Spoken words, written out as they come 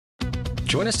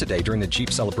Join us today during the Jeep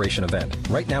Celebration event.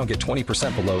 Right now, get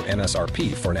 20% below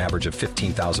MSRP for an average of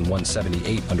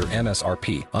 $15,178 under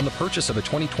MSRP on the purchase of a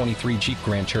 2023 Jeep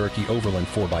Grand Cherokee Overland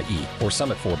 4xE or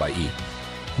Summit 4xE.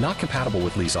 Not compatible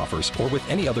with lease offers or with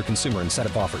any other consumer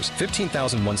incentive offers.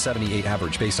 $15,178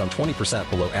 average based on 20%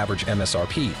 below average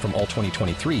MSRP from all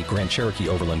 2023 Grand Cherokee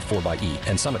Overland 4xE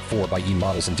and Summit 4xE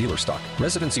models in dealer stock.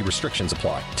 Residency restrictions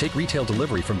apply. Take retail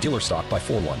delivery from dealer stock by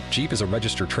 4/1. Jeep is a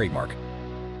registered trademark.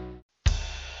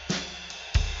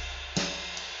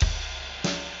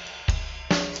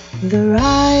 The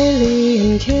Riley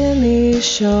and Kimmy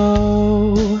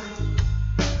Show.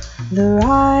 The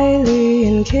Riley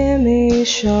and Kimmy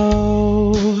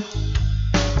Show.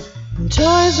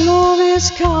 Toys,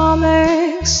 movies,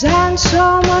 comics, and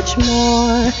so much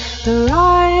more. The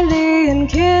Riley and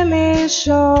Kimmy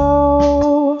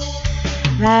Show.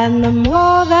 And the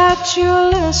more that you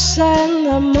listen,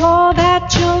 the more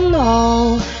that you'll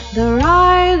know. The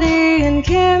Riley and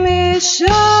Kimmy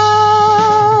Show.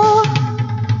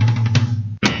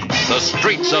 The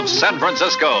Streets of San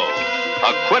Francisco,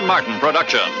 a Quinn Martin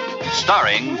production,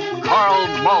 starring Carl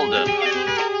Malden.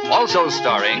 Also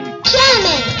starring Janet!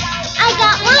 I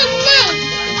got one name!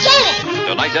 Janet!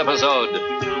 tonight's episode,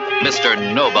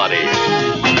 Mr. Nobody.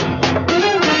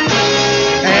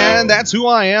 And that's who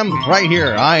I am right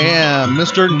here. I am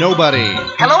Mr. Nobody.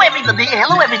 Hello, everybody.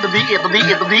 Hello, everybody.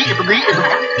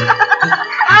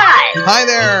 Hi. Hi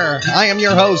there. I am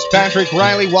your host, Patrick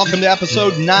Riley. Welcome to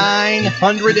episode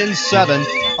 907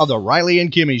 of the Riley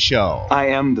and Kimmy Show. I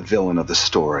am the villain of the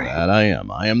story. That I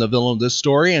am. I am the villain of this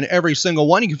story, and every single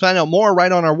one. You can find out more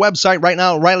right on our website right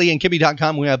now,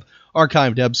 RileyandKimmy.com. We have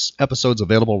archived episodes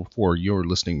available for your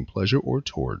listening pleasure or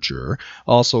torture.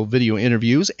 Also, video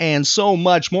interviews and so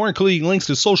much more, including links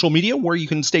to social media where you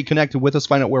can stay connected with us,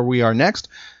 find out where we are next,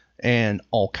 and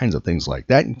all kinds of things like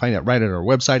that. You can find that right at our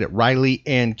website at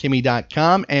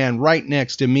RileyandKimmy.com. And right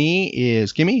next to me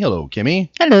is Kimmy. Hello, Kimmy.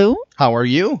 Hello. How are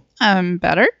you? I'm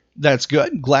better. That's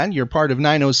good. Glad you're part of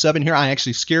 907 here. I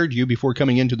actually scared you before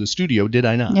coming into the studio, did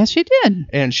I not? Yes, you did.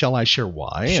 And shall I share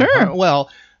why? Sure. Well,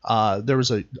 there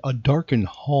was a darkened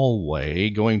hallway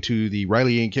going to the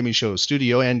Riley and Kimmy Show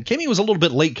studio, and Kimmy was a little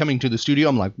bit late coming to the studio.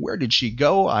 I'm like, where did she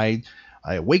go? I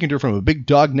awakened her from a big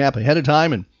dog nap ahead of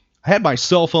time, and I had my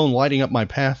cell phone lighting up my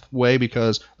pathway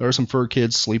because there are some fur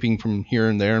kids sleeping from here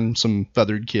and there and some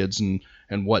feathered kids and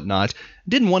whatnot.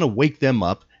 Didn't want to wake them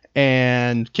up,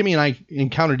 and Kimmy and I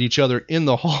encountered each other in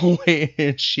the hallway,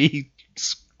 and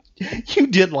you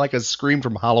did like a scream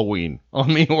from Halloween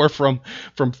on me or from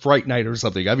Fright Night or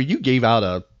something. I mean, you gave out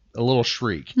a little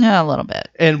shriek. Yeah, a little bit.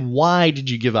 And why did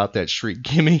you give out that shriek,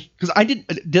 Kimmy? Because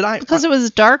Because it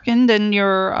was darkened and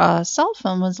your cell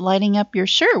phone was lighting up your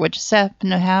shirt, which just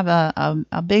happened to have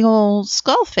a big old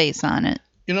skull face on it.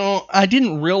 You know, I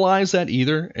didn't realize that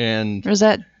either. And or was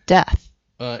that death?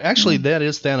 Actually, that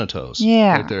is Thanatos.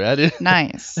 Yeah. Right there. That is,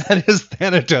 nice. That is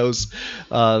Thanatos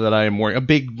that I am wearing. A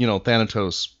big,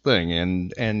 Thanatos thing.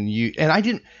 And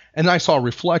I saw a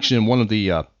reflection in one of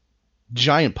the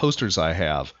giant posters I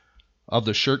have of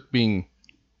the shirt being,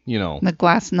 the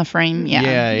glass in the frame.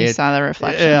 Yeah. You saw the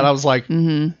reflection. Yeah, and I was like,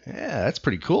 yeah, that's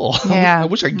pretty cool. Yeah. I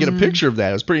wish I could get a picture of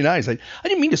that. It was pretty nice. I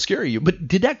didn't mean to scare you, but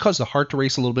did that cause the heart to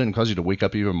race a little bit and cause you to wake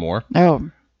up even more? Oh,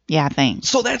 yeah, thanks.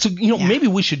 So that's, maybe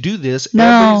we should do this.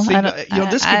 No,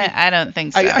 I don't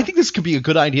think so. I think this could be a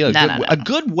good idea. A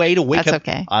good way to wake up. That's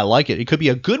okay. I like it. It could be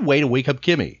a good way to wake up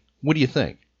Kimmy. What do you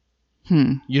think?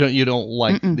 You don't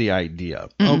like the idea.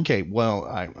 Okay, well,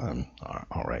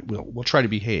 all right. We'll try to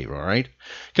behave, all right?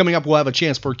 Coming up, we'll have a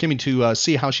chance for Kimmy to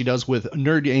see how she does with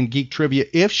Nerd and Geek Trivia.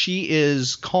 If she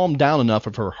is calmed down enough,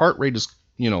 if her heart rate is,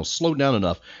 slowed down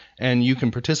enough, and you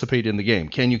can participate in the game.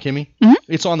 Can you, Kimmy? Mm-hmm.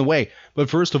 It's on the way. But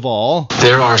first of all,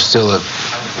 there are still a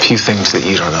few things that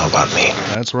you don't know about me.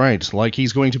 That's right. Like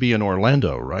he's going to be in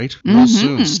Orlando, right? Real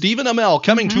soon. Stephen Amell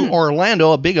coming to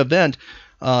Orlando, a big event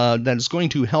that is going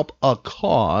to help a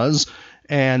cause.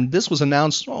 And this was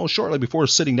announced shortly before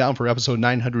sitting down for episode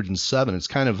 907. It's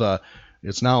kind of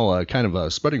it's now kind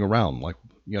of spreading around, like,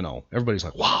 everybody's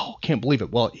like, wow, can't believe it.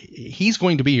 Well, he's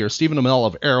going to be here, Stephen Amell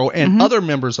of Arrow and other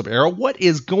members of Arrow. What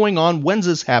is going on? When's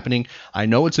this happening? I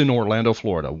know it's in Orlando,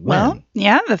 Florida. When? Well,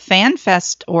 yeah, the Fan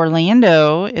Fest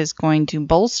Orlando is going to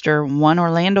bolster One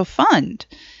Orlando Fund.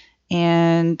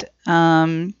 And,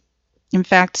 in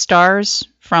fact, stars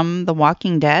from The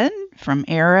Walking Dead, from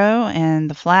Arrow, and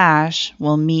The Flash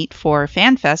will meet for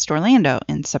FanFest Orlando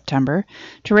in September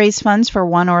to raise funds for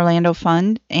One Orlando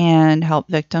Fund and help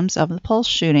victims of the Pulse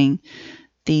shooting.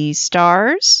 The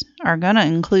stars are going to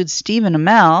include Stephen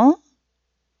Amell,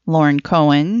 Lauren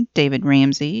Cohen, David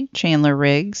Ramsey, Chandler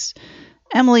Riggs,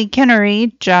 Emily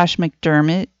Kennery, Josh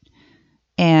McDermott,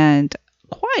 and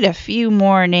quite a few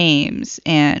more names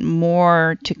and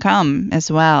more to come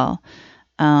as well.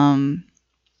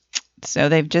 So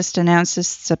they've just announced this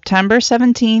September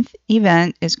 17th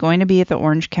event is going to be at the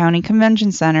Orange County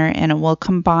Convention Center, and it will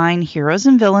combine Heroes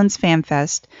and Villains Fan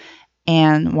Fest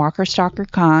and Walker Stalker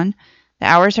Con. The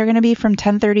hours are going to be from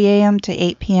 10:30 a.m. to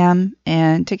 8 p.m.,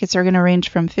 and tickets are going to range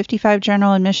from $55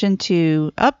 general admission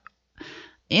to up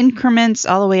increments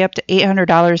all the way up to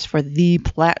 $800 for the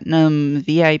Platinum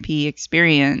VIP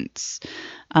experience.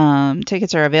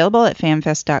 Tickets are available at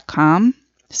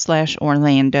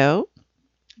fanfest.com/Orlando.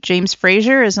 James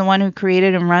Frazier is the one who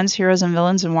created and runs Heroes and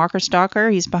Villains and Walker Stalker.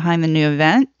 He's behind the new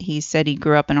event. He said he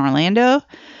grew up in Orlando,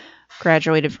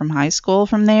 graduated from high school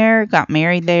from there, got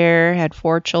married there, had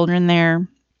 4 children there.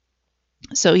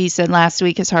 So he said last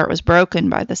week his heart was broken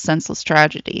by the senseless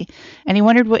tragedy, and he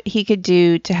wondered what he could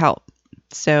do to help.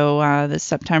 So this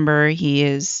September he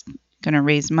is going to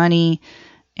raise money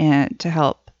and to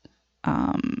help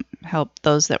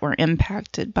those that were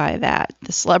impacted by that.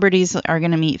 The celebrities are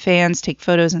going to meet fans, take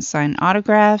photos, and sign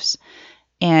autographs.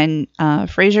 And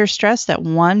Frazier stressed that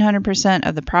 100%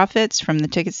 of the profits from the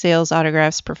ticket sales,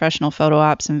 autographs, professional photo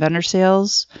ops, and vendor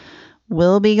sales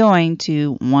will be going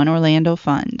to One Orlando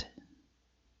Fund.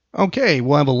 Okay,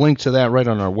 we'll have a link to that right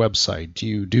on our website.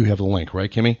 You do have a link,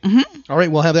 right, Kimmy? Mm-hmm. All right,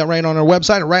 we'll have that right on our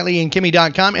website at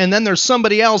RileyandKimmy.com. And then there's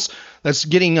somebody else that's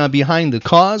getting behind the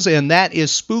cause, and that is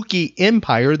Spooky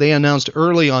Empire. They announced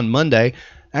early on Monday,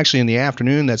 actually in the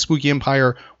afternoon, that Spooky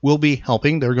Empire will be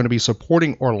helping. They're going to be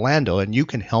supporting Orlando, and you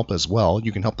can help as well.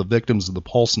 You can help the victims of the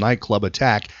Pulse nightclub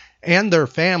attack and their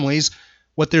families.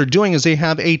 What they're doing is they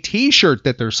have a T-shirt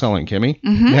that they're selling, Kimmy.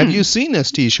 Mm-hmm. Have you seen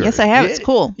this T-shirt? Yes, I have. It's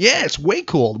cool. Yeah, it's way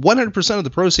cool. 100% of the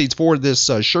proceeds for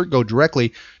this shirt go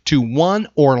directly to One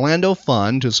Orlando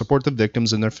Fund to support the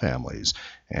victims and their families.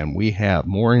 And we have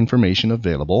more information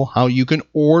available. How you can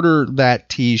order that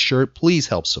T-shirt. Please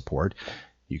help support.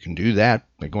 You can do that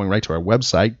by going right to our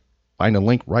website. Find a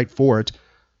link right for it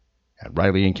at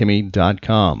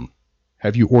RileyandKimmy.com.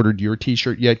 Have you ordered your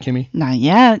T-shirt yet, Kimmy? Not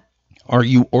yet. Are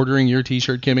you ordering your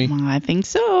T-shirt, Kimmy? I think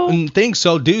so. Think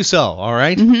so, do so, all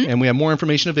right? Mm-hmm. And we have more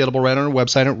information available right on our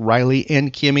website at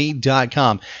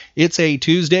RileyandKimmy.com. It's a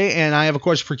Tuesday, and I have a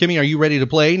question for Kimmy. Are you ready to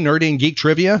play Nerd and Geek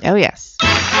Trivia? Oh, yes.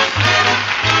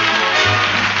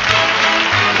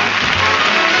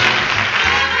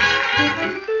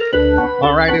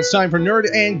 All right, it's time for Nerd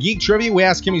and Geek Trivia. We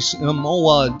ask Kimmy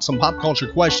some pop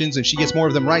culture questions. If she gets more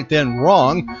of them right than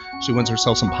wrong, she wins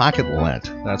herself some pocket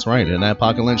lint. That's right, and that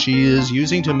pocket lint she is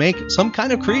using to make some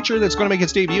kind of creature that's going to make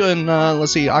its debut in,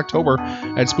 October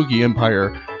at Spooky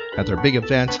Empire at their big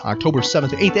event, October 7th,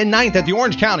 8th, and 9th at the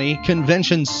Orange County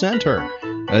Convention Center.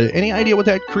 Any idea what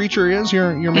that creature is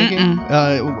you're making?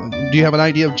 Do you have an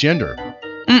idea of gender?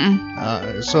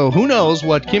 So who knows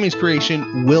what Kimmy's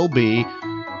creation will be.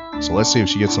 So let's see if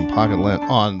she gets some pocket lint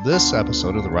on this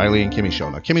episode of the Riley and Kimmy Show.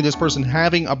 Now, Kimmy, this person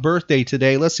having a birthday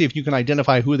today. Let's see if you can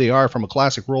identify who they are from a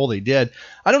classic role they did.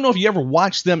 I don't know if you ever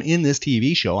watched them in this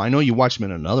TV show. I know you watched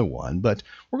them in another one, but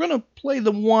we're going to play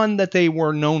the one that they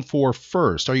were known for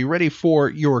first. Are you ready for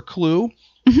your clue?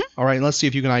 Mm-hmm. All right, let's see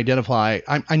if you can identify.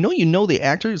 I know you know the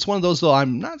actor. It's one of those, though,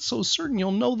 I'm not so certain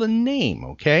you'll know the name,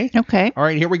 okay? Okay. All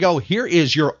right, here we go. Here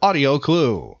is your audio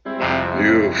clue.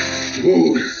 You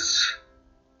fools.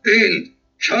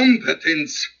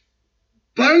 Incompetence.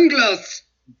 Bunglers.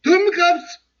 Dummkopf.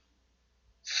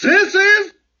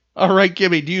 Sissies. All right,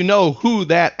 Kimmy, do you know who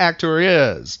that actor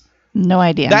is? No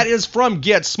idea. That is from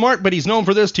Get Smart, but he's known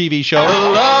for this TV show.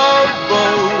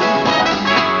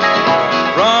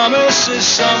 Promises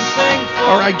something.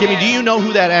 All right, Kimmy, do you know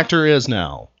who that actor is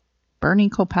now? Bernie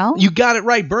Kopell? You got it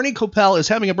right. Bernie Kopell is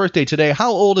having a birthday today.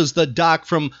 How old is the doc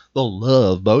from The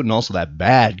Love Boat and also that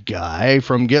bad guy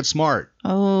from Get Smart?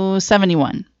 Oh,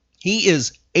 71. He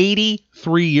is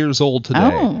 83 years old today.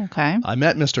 Oh, okay. I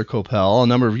met Mr. Kopell a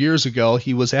number of years ago.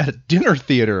 He was at a dinner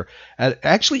theater,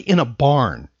 actually in a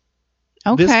barn.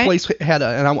 Okay. This place had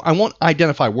and I won't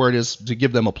identify where it is to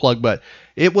give them a plug, but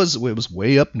it was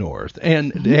way up north,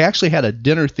 and they actually had a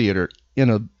dinner theater in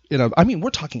a. I mean,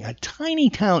 we're talking a tiny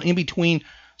town in between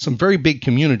some very big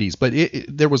communities, but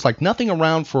there was like nothing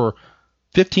around for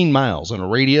 15 miles in a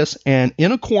radius, and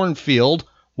in a cornfield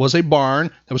was a barn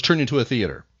that was turned into a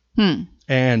theater.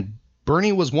 And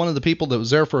Bernie was one of the people that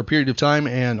was there for a period of time,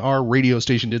 and our radio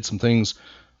station did some things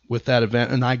with that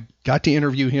event, and I got to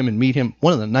interview him and meet him.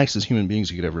 One of the nicest human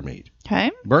beings you could ever meet. Okay.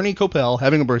 Bernie Kopell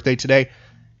having a birthday today,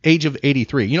 age of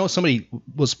 83. You know,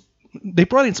 they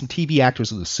brought in some TV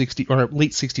actors of the 60s or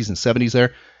late 60s and 70s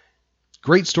there.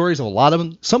 Great stories of a lot of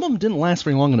them. Some of them didn't last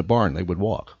very long in a barn. They would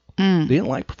walk. They didn't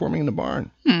like performing in the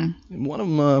barn. One of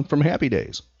them from Happy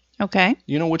Days. Okay.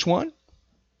 You know which one?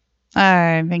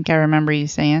 I think I remember you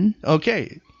saying.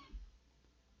 Okay.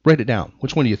 Write it down.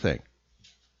 Which one do you think?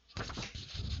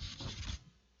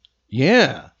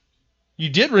 Yeah. You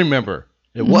did remember.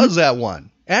 It was that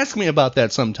one. Ask me about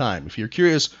that sometime. If you're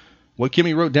curious what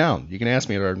Kimmy wrote down, you can ask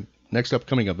me at our next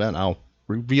upcoming event. I'll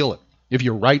reveal it if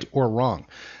you're right or wrong.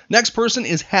 Next person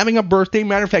is having a birthday.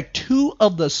 Matter of fact, 2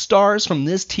 of the stars from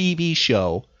this TV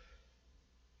show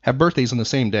have birthdays on the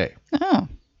same day. Oh.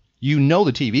 You know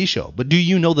the TV show, but do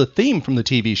you know the theme from the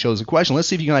TV show is a question. Let's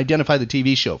see if you can identify the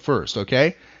TV show first,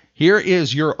 okay? Here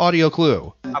is your audio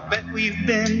clue. I bet we've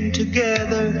been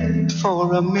together for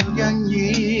 1,000,000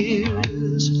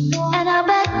 years. And I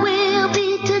bet we'll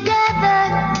be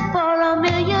together for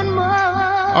 1,000,000 more.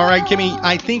 All right, Kimmy,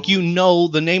 I think you know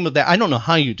the name of that. I don't know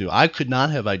how you do. I could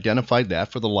not have identified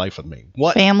that for the life of me.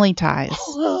 What? Family Ties.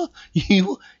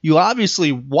 You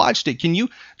obviously watched it. Can you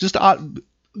just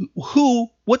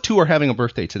what 2 are having a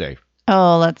birthday today?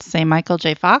 Oh, let's say Michael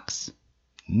J. Fox.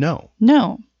 No.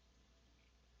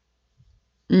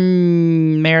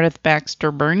 Meredith Baxter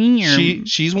Burney? Or...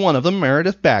 She's one of them.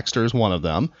 Meredith Baxter is one of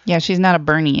them. Yeah, she's not a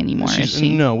Bernie anymore, is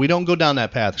she? No, we don't go down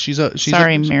that path.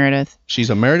 Sorry, Meredith. She's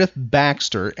a Meredith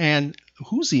Baxter. And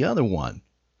who's the other one?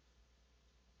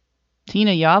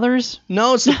 Tina Yothers?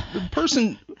 No, it's the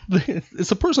person. It's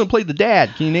the person who played the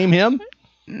dad. Can you name him?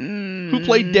 Who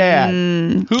played Dad?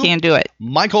 Can't do it.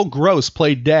 Michael Gross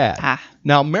played Dad.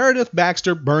 Now, Meredith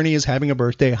Baxter Burney is having a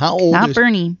birthday. How old Not is...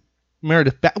 Bernie.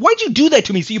 Meredith Why'd you do that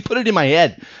to me? So you put it in my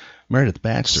head. Meredith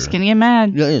Baxter. She's going to get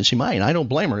mad. Yeah, she might. I don't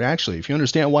blame her, actually. If you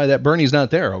understand why that Bernie's not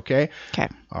there, okay? Okay.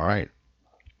 All right.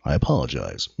 I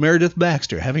apologize. Meredith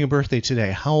Baxter having a birthday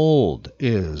today. How old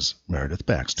is Meredith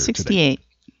Baxter 68. Today?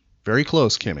 Very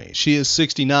close, Kimmy. She is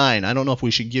 69. I don't know if we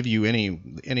should give you any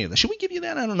of that. Should we give you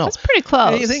that? I don't know. That's pretty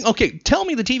close. Anything? Okay, tell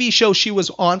me the TV show she was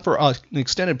on for an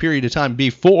extended period of time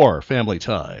before Family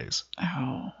Ties.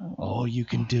 Oh, you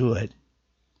can do it.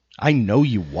 I know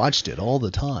you watched it all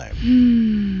the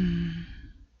time.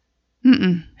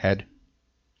 Had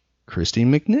Christy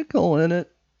McNichol in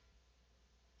it.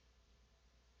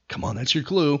 Come on, that's your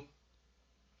clue.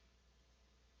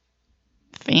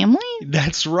 Family?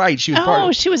 That's right. She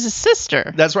was she was a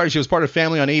sister. That's right. She was part of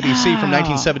Family on ABC from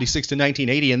 1976 to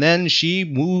 1980, and then she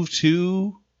moved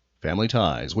to Family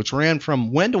Ties, which ran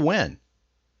from when to when?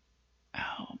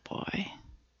 Oh, boy.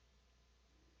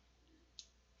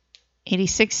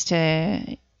 86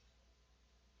 to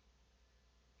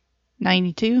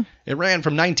 92? It ran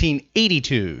from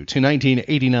 1982 to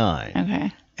 1989.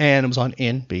 Okay. And it was on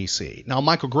NBC. Now,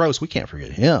 Michael Gross, we can't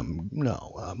forget him.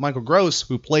 No. Michael Gross,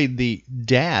 who played the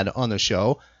dad on the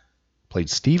show, played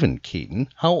Stephen Keaton.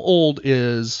 How old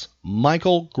is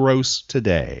Michael Gross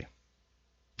today?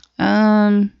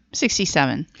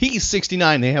 67. He's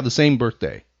 69. They have the same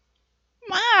birthday.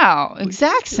 Wow.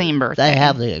 Exact same birthday. They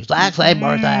have the exact same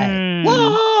birthday.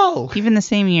 Whoa! Even the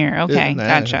same year. Okay,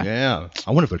 gotcha. Yeah.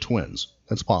 I wonder if they're twins.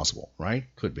 That's possible, right?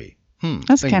 Could be.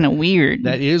 That's kind of weird.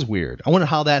 That is weird. I wonder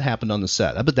how that happened on the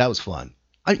set. I bet that was fun.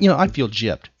 I feel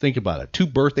gypped. Think about it. 2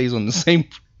 birthdays on the same.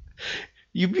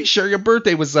 You be sure your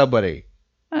birthday with somebody.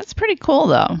 That's pretty cool,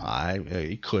 though.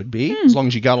 It could be. As long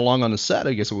as you got along on the set,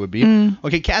 I guess it would be.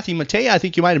 Okay, Kathy Mattea, I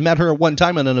think you might have met her at one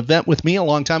time at an event with me a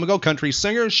long time ago. Country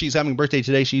singer. She's having a birthday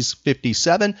today. She's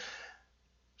 57.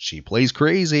 She plays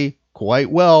crazy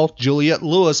quite well. Juliette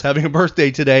Lewis having a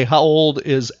birthday today. How old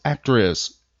is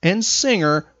actress and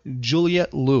singer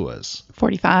Juliette Lewis?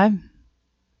 45.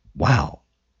 Wow.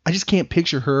 I just can't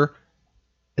picture her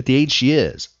at the age she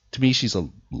is. To me, she's a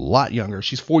lot younger.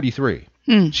 She's 43.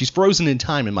 She's frozen in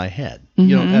time in my head,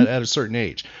 at a certain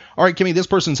age. All right, Kimmy, this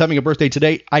person's having a birthday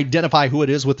today. Identify who it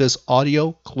is with this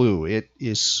audio clue. It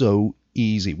is so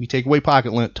easy. We take away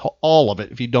pocket limit to all of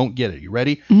it if you don't get it. You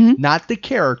ready? Not the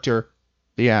character,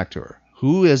 the actor.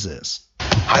 Who is this?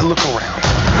 I look around.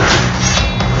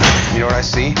 You know what I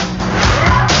see?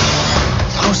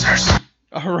 Losers.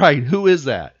 All right, who is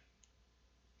that?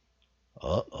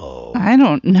 Uh-oh. I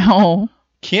don't know.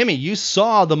 Kimmy, you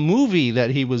saw the movie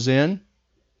that he was in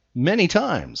many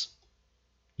times.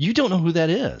 You don't know who that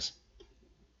is.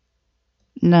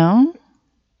 No.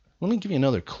 Let me give you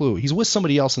another clue. He's with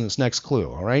somebody else in this next clue,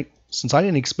 all right? Since I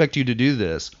didn't expect you to do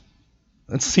this,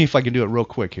 let's see if I can do it real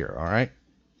quick here, all right?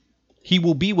 He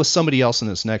will be with somebody else in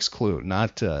this next clue,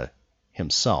 not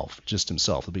himself, just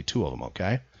himself. There'll be 2 of them,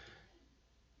 okay?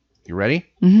 You ready?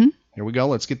 Here we go.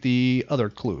 Let's get the other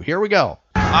clue. Here we go.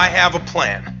 I have a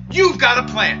plan. You've got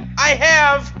a plan. I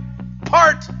have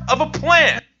part of a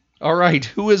plan. All right.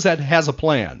 Who is that has a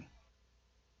plan?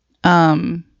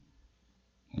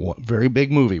 Very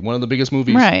big movie. One of the biggest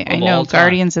movies Right, of I know. all time.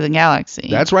 Guardians of the Galaxy.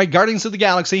 That's right, Guardians of the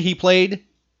Galaxy. He played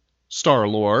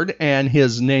Star-Lord, and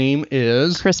his name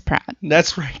is... Chris Pratt.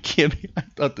 That's right, Kimmy. I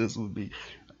thought this would be...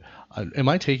 am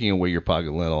I taking away your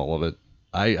pocket lint, all of it?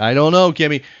 I don't know,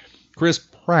 Kimmy. Chris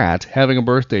Pratt having a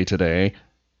birthday today.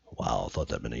 Wow, I thought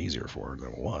that would been easier for her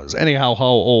than it was. Anyhow, how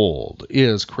old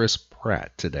is Chris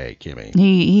Pratt today, Kimmy?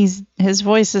 His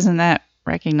voice isn't that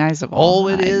recognizable. Oh,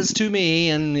 it is to me,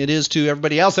 and it is to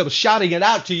everybody else that was shouting it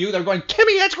out to you. They're going,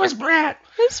 Kimmy, that's Chris Pratt.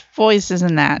 His voice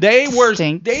isn't that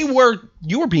distinct.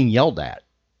 You were being yelled at.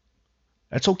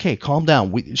 That's okay. Calm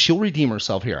down. She'll redeem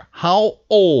herself here. How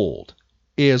old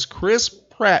is Chris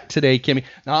Pratt today, Kimmy?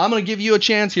 Now, I'm going to give you a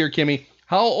chance here, Kimmy.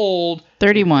 How old?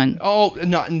 31. Oh,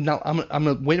 no. I'm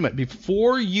going to wait a minute.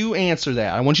 Before you answer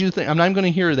that, I want you to think. I'm not going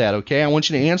to hear that, okay? I want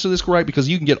you to answer this correct because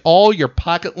you can get all your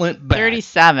pocket lint back.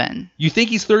 37. You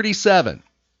think he's 37?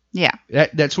 Yeah.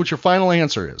 That's what your final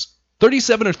answer is.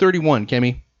 37 or 31,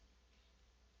 Kimmy?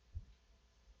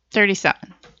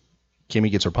 37.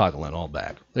 Kimmy gets her pocket lint all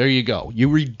back. There you go. You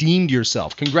redeemed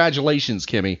yourself. Congratulations,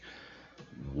 Kimmy.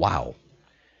 Wow.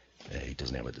 He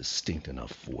doesn't have a distinct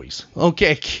enough voice.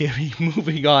 Okay, Kimmy,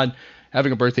 moving on.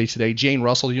 Having a birthday today. Jane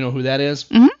Russell, do you know who that is?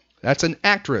 Mm-hmm. That's an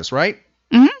actress, right?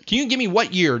 Mm-hmm. Can you give me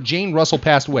what year Jane Russell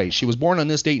passed away? She was born on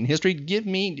this date in history. Give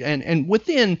me, and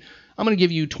within, I'm going to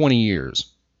give you 20 years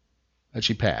that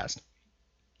she passed.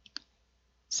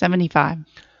 75.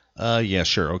 Yeah,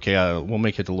 sure. Okay, we'll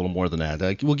make it a little more than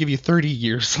that. We'll give you 30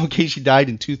 years. Okay, she died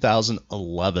in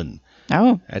 2011.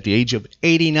 Oh. At the age of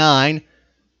 89.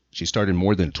 She starred in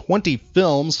more than 20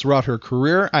 films throughout her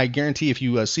career. I guarantee if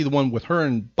you see the one with her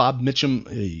and Bob Mitchum,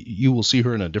 you will see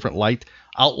her in a different light.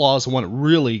 Outlaw is the one that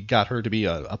really got her to be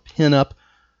a pin-up.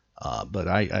 But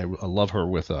I love her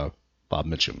with Bob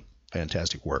Mitchum.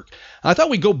 Fantastic work. I thought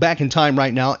we'd go back in time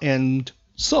right now and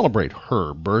celebrate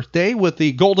her birthday with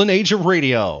the golden age of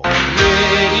radio.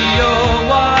 Radio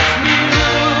was new.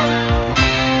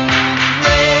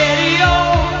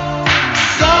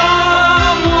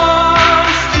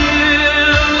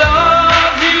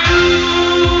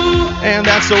 And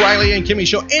that's the Riley and Kimmy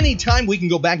Show. Anytime we can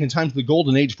go back in time to the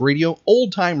golden age of radio,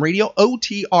 old time radio,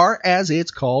 OTR as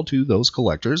it's called to those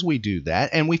collectors, we do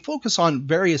that. And we focus on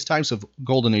various types of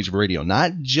golden age of radio,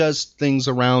 not just things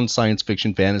around science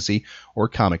fiction, fantasy, or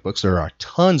comic books. There are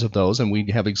tons of those, and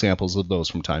we have examples of those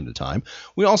from time to time.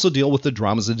 We also deal with the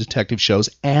dramas and detective shows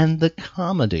and the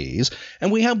comedies.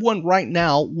 And we have one right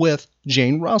now with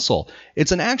Jane Russell.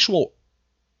 It's an actual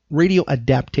radio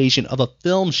adaptation of a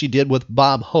film she did with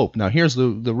Bob Hope. Now, here's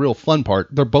the real fun part.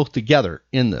 They're both together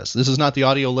in this. This is not the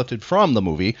audio lifted from the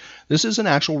movie. This is an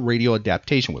actual radio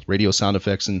adaptation with radio sound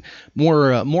effects and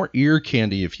more ear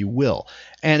candy, if you will.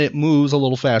 And it moves a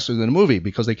little faster than a movie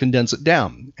because they condense it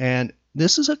down. And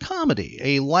this is a comedy,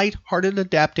 a light-hearted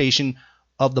adaptation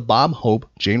of the Bob Hope,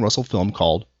 Jane Russell film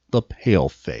called The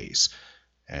Paleface.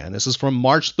 And this is from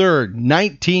March 3rd,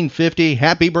 1950.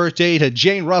 Happy birthday to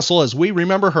Jane Russell as we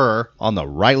remember her on the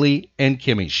Riley and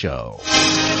Kimmy Show.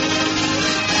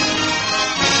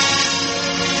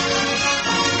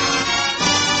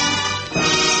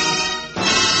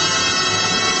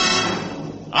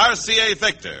 RCA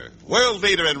Victor, world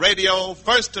leader in radio,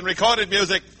 first in recorded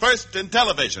music, first in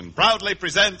television, proudly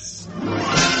presents...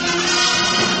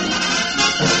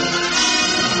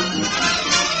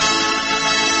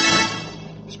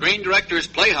 Screen Directors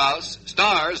Playhouse,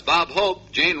 stars Bob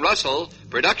Hope, Jane Russell,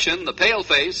 production The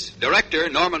Paleface, director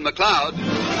Norman MacLeod.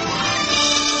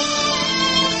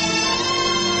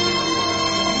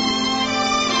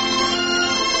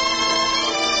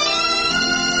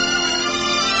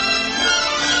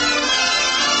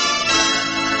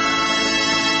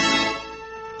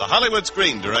 The Hollywood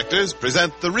Screen Directors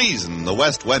present The Reason the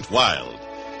West Went Wild.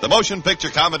 The motion picture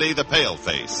comedy The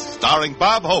Paleface, starring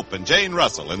Bob Hope and Jane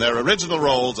Russell in their original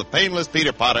roles of Painless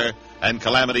Peter Potter and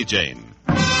Calamity Jane.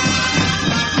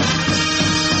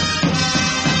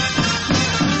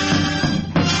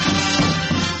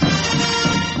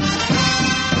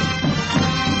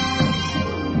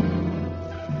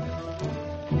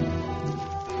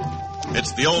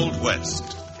 It's the Old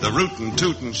West. The rootin',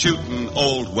 tootin', shootin'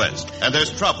 Old West. And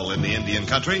there's trouble in the Indian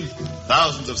country.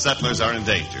 Thousands of settlers are in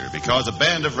danger because a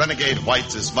band of renegade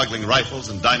whites is smuggling rifles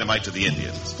and dynamite to the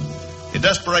Indians. In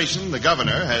desperation, the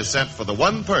governor has sent for the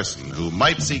one person who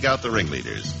might seek out the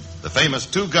ringleaders, the famous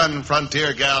two-gun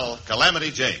frontier gal, Calamity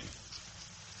Jane.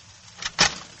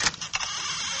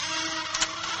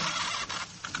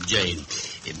 Jane,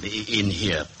 in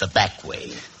here, the back way.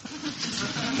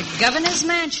 The governor's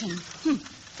mansion.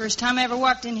 First time I ever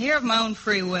walked in here of my own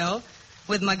free will,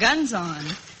 with my guns on.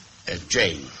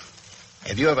 Jane,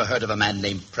 Have you ever heard of a man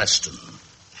named Preston?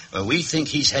 Well, we think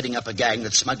he's heading up a gang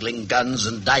that's smuggling guns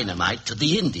and dynamite to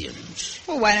the Indians.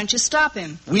 Well, why don't you stop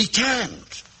him? We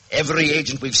can't. Every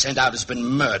agent we've sent out has been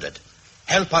murdered.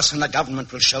 Help us and the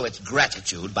government will show its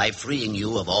gratitude by freeing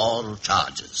you of all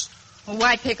charges. Well,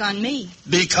 why pick on me?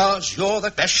 Because you're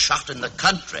the best shot in the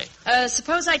country.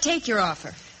 Suppose I take your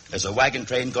offer. There's a wagon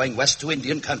train going west to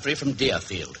Indian country from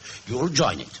Deerfield. You'll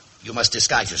join it. You must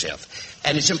disguise yourself.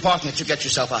 And it's important that you get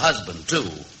yourself a husband, too.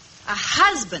 A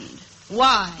husband?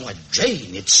 Why? Why,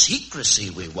 Jane, it's secrecy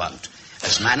we want.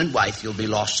 As man and wife, you'll be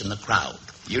lost in the crowd.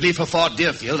 You leave for Fort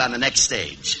Deerfield on the next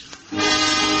stage.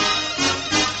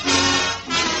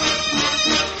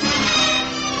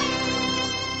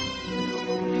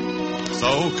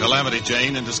 So, Calamity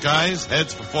Jane, in disguise,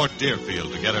 heads for Fort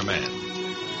Deerfield to get her man.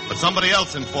 But somebody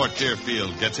else in Fort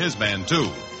Deerfield gets his man,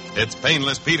 too. It's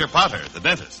Painless Peter Potter, the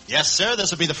dentist. Yes, sir. This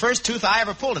will be the first tooth I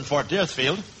ever pulled in Fort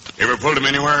Deerfield. You ever pulled him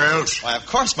anywhere else? Why, of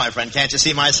course, my friend. Can't you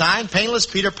see my sign? Painless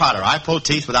Peter Potter. I pull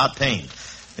teeth without pain.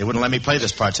 They wouldn't let me play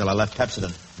this part till I left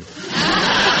Pepsodent.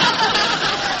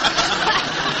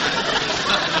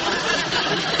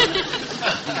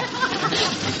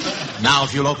 Now,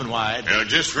 if you'll open wide. Now,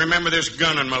 just remember this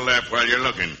gun on my lap while you're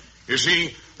looking. You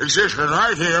see, it's this one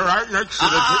right here, right next to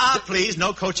the... Please,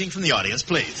 no coaching from the audience,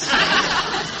 please.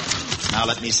 Now,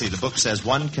 let me see. The book says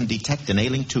one can detect an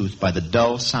ailing tooth by the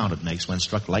dull sound it makes when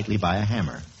struck lightly by a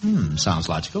hammer. Sounds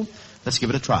logical. Let's give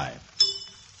it a try.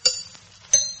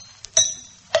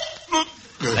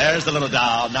 There's the little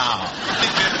doll. Now.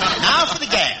 Now for the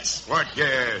gas. What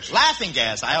gas? Laughing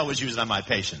gas. I always use it on my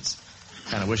patients.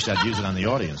 Kind of wished I'd use it on the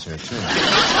audience here, too.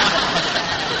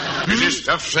 Is this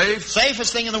stuff safe?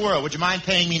 Safest thing in the world. Would you mind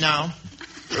paying me now?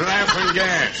 Laughing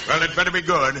gas. Well, it better be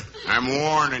good. I'm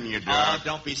warning you, Doc. Oh,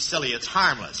 don't be silly. It's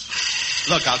harmless.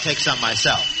 Look, I'll take some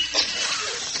myself.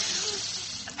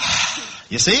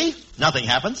 You see? Nothing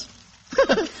happens.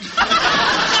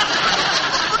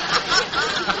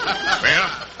 Well,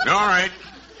 all right.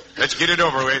 Let's get it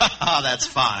over with. Oh, that's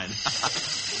fine.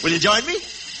 Will you join me?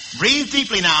 Breathe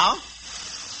deeply now.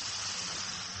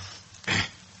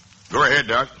 Go ahead,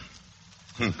 Doc.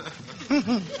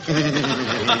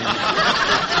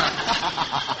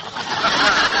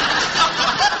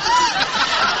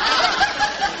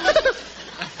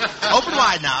 Open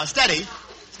wide now. Steady.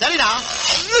 Steady now.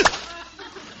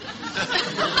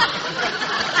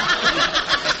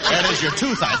 That is your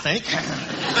tooth, I think.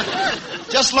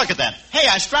 Just look at that. Hey,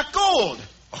 I struck gold.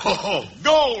 Oh,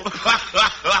 gold.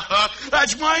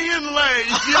 That's my inlay.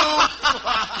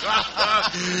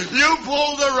 You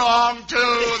pulled the wrong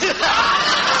tooth.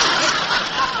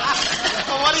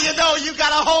 Well, what do you know? You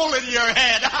got a hole in your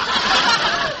head.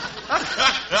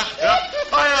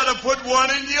 I ought to put one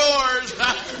in yours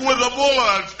with a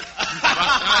bullet.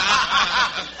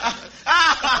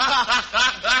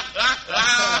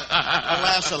 Don't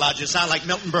laugh so loud. You sound like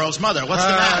Milton Berle's mother. What's the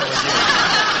matter with you?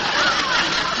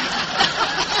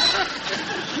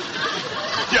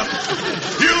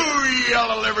 You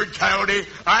yellow-livered coyote.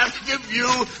 I'll give you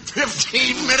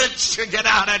 15 minutes to get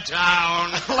out of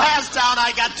town. Last town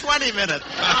I got 20 minutes.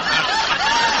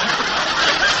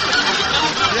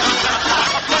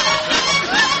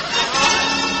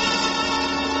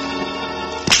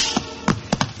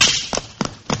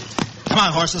 Come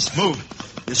on, horses. Move.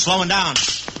 You're slowing down.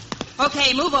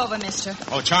 Okay, move over, mister.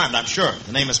 Oh, charmed, I'm sure.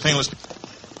 The name is Painless.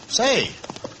 Say,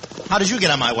 how did you get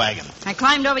on my wagon? I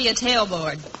climbed over your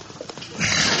tailboard.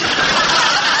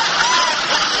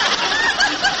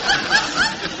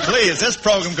 Please, this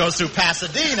program goes through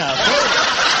Pasadena.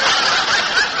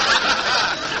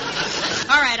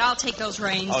 All right, I'll take those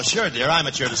reins. Oh, sure, dear. I'm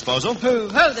at your disposal. Ho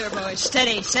there, boys.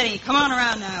 Steady, steady. Come on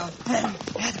around now.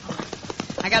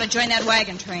 I gotta join that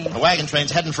wagon train. The wagon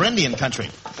train's heading for Indian country.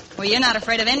 Well, you're not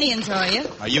afraid of Indians, are you?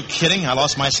 Are you kidding? I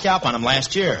lost my scalp on them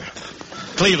last year.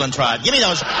 Cleveland tried. Give me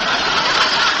those.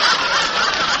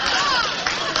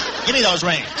 Give me those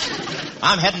reins.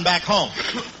 I'm heading back home.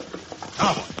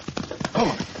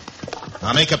 Oh.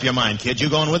 Now make up your mind, kid. You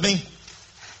going with me?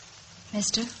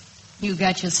 Mister, you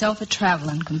got yourself a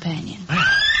traveling companion.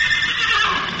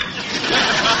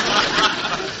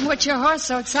 What's your horse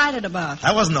so excited about?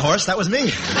 That wasn't the horse. That was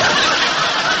me.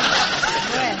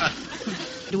 Well,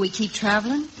 do we keep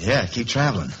traveling? Yeah, keep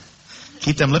traveling.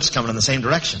 Keep them lips coming in the same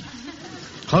direction.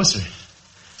 Closer.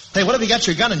 Hey, what have you got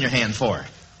your gun in your hand for?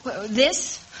 Well,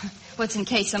 this? What's in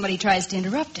case somebody tries to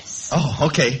interrupt us? Oh,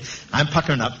 okay. I'm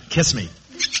puckering up. Kiss me.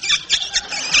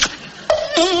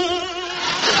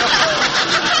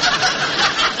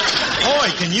 Boy,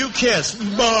 can you kiss?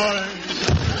 Boy.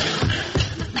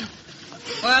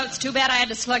 Well, it's too bad I had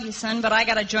to slug you, son, but I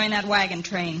gotta join that wagon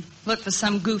train. Look for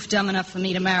some goof dumb enough for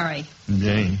me to marry.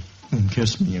 Jane,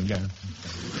 kiss me again.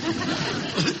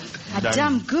 A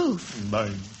dumb goof.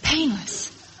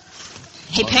 Painless.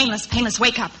 Hey, Painless,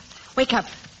 wake up. Wake up.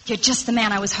 You're just the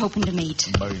man I was hoping to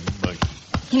meet.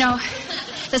 You know,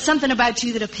 there's something about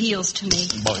you that appeals to me.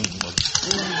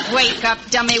 Wake up,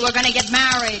 dummy. We're gonna get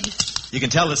married. You can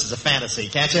tell this is a fantasy,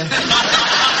 can't you?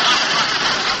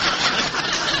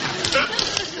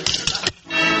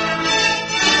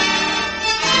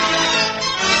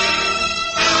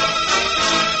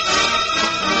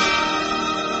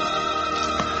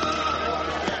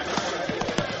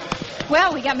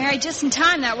 Well, we got married just in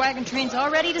time. That wagon train's all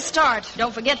ready to start.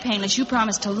 Don't forget, Painless, you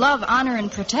promised to love, honor,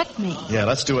 and protect me. Yeah,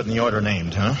 let's do it in the order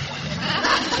named, huh?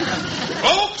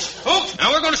 Folks,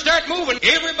 now we're going to start moving.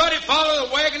 Everybody follow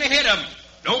the wagon ahead of them.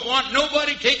 Don't want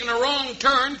nobody taking a wrong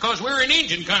turn, because we're in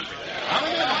Indian country.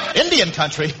 Indian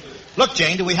country? Look,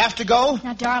 Jane, do we have to go?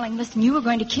 Now, darling, listen, you were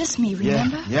going to kiss me,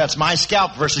 remember? Yeah, it's my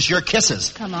scalp versus your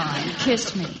kisses. Come on,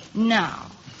 kiss me. Now.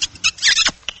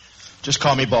 Just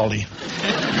call me Baldy.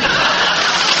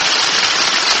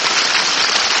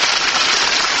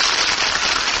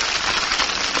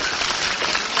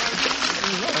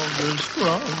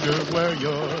 Stronger where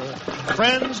your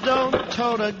friends don't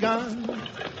tote a gun.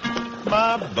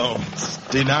 My bones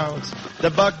denounce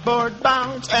the buckboard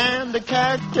bounce, and the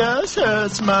cactus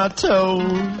hurts my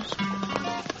toes.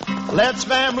 Let's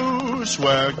vamoose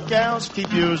where gals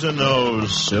keep using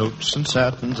those silks and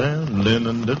satins and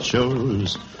linen that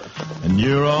shows. And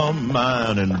you're all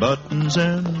mine in buttons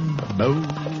and bows.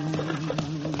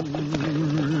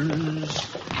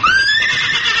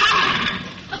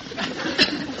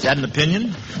 Is that an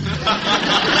opinion?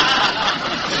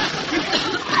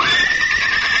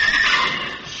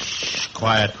 Shh,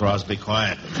 quiet, Crosby,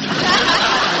 quiet.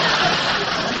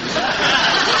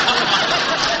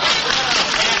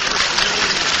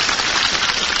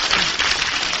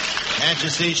 Can't you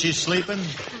see she's sleeping?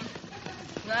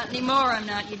 Not anymore, I'm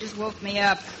not. You just woke me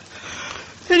up.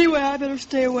 Anyway, I better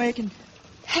stay awake and...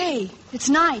 Hey, it's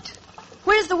night.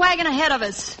 Where's the wagon ahead of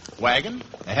us? Wagon?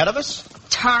 Ahead of us?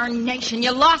 Tarnation,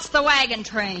 you lost the wagon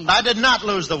train. I did not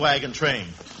lose the wagon train.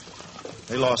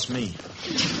 They lost me.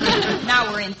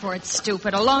 Now we're in for it,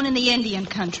 stupid. Alone in the Indian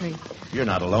country. You're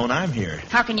not alone, I'm here.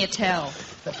 How can you tell?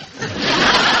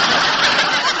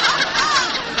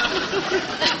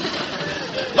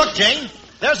 Look, Jane,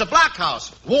 there's a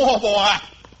blockhouse. Whoa, boy.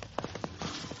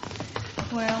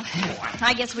 Well,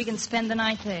 I guess we can spend the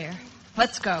night there.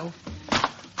 Let's go.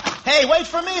 Hey, wait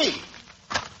for me.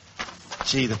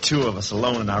 Gee, the two of us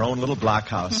alone in our own little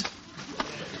blockhouse.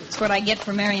 That's what I get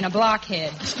for marrying a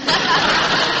blockhead.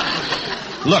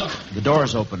 Look, the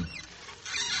door's open.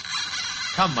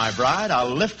 Come, my bride,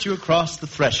 I'll lift you across the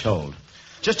threshold.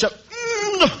 Just a...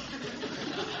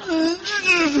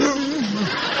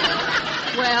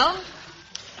 Well?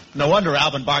 No wonder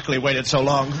Alvin Barkley waited so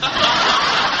long.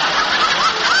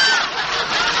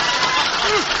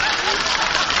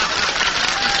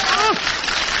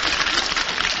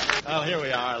 Well, here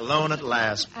we are, alone at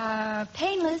last.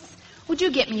 Painless, would you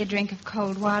get me a drink of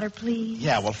cold water, please?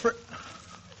 Yeah, well,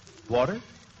 water?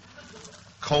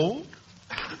 Cold?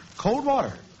 Cold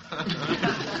water.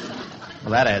 Well,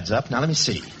 that adds up. Now, let me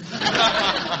see.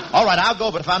 All right, I'll go,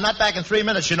 but if I'm not back in 3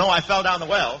 minutes, you know I fell down the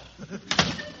well.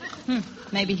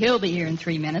 Maybe he'll be here in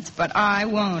 3 minutes, but I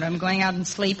won't. I'm going out and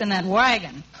sleep in that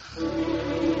wagon.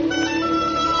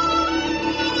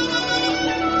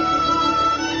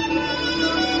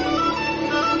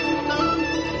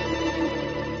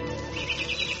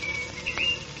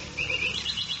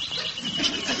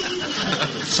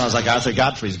 Sounds like Arthur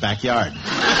Godfrey's backyard. Painless,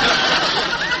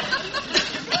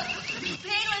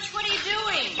 what are you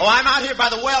doing? Oh, I'm out here by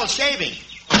the well shaving.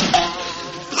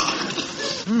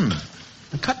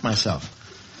 I cut myself.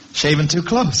 Shaving too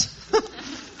close.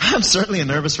 I'm certainly a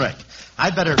nervous wreck.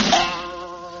 I'd better...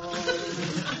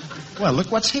 Well,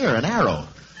 look what's here, an arrow.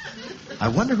 I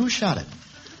wonder who shot it.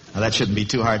 Now, that shouldn't be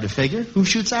too hard to figure. Who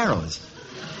shoots arrows?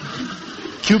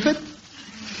 Cupid?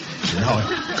 No,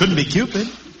 it couldn't be Cupid.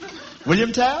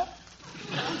 William Tell?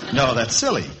 No, that's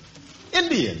silly.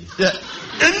 Indian. Yeah.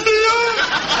 Indian?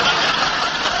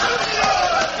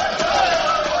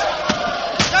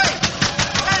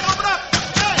 Hey, open up.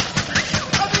 Hey,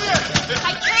 over here.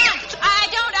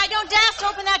 I don't dast to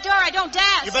open that door. I don't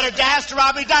dast. You better dast to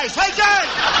rob me dice. Hey, Jane!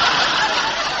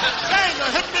 Jane,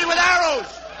 you're hitting me with arrows.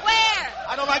 Where?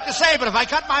 I don't like to say, but if I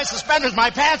cut my suspenders,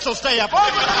 my pants will stay up.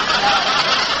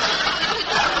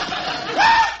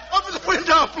 Open the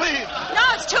window, please. No,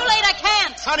 it's too late. I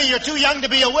can't. Honey, you're too young to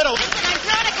be a widow. Listen, I'm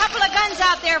throwing a couple of guns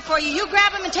out there for you. You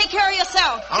grab them and take care of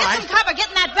yourself. All Get right. some cover. Get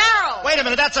in that barrel. Wait a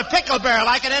minute, that's a pickle barrel.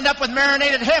 I could end up with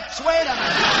marinated hips. Wait a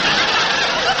minute.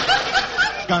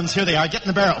 Guns, here they are. Get in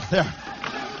the barrel. There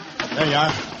you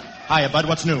are. Hiya, bud.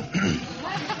 What's new?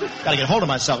 Gotta get hold of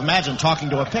myself. Imagine talking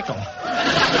to a pickle.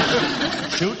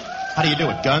 Shoot? How do you do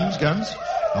it? Guns?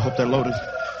 I hope they're loaded.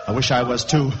 I wish I was,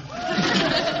 too.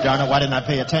 Darn it, why didn't I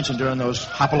pay attention during those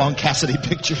Hopalong Cassidy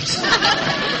pictures?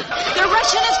 They're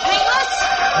rushing us, Painless.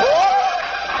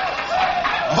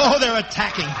 Oh, they're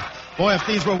attacking. Boy, if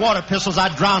these were water pistols,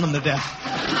 I'd drown them to death.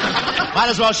 Might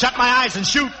as well shut my eyes and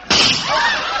shoot.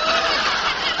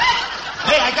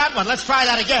 Hey, I got one. Let's try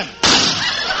that again.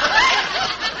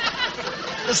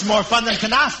 This is more fun than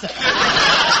canasta.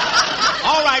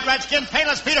 All right, Redskin.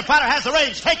 Painless Peter Potter has the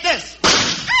range. Take this.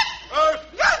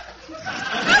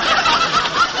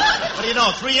 What do you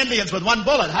know? 3 Indians with 1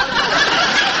 bullet, huh?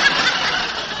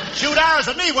 Shoot arrows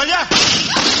at me, will ya?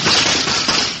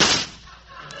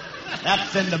 That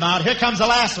thinned him out. Here comes the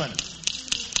last one.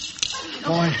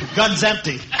 Boy, gun's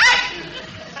empty.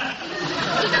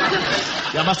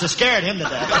 You must have scared him to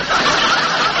death.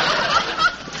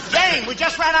 Jane, we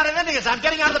just ran out of Indians. I'm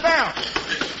getting out of the barrel.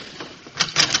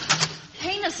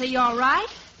 Painless, are you all right?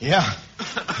 Yeah.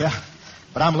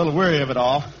 But I'm a little weary of it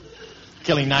all.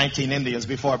 Killing 19 Indians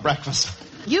before breakfast.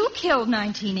 You killed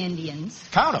 19 Indians.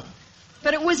 Count them.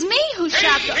 But it was me who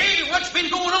shot the... Hey, what's been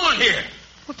going on here?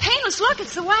 Well, Painless, look,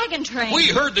 it's the wagon train. We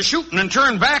heard the shooting and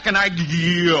turned back, and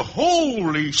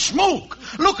holy smoke.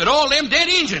 Look at all them dead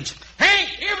Injuns. Hank,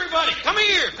 everybody, come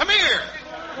here.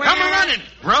 Where? Come running.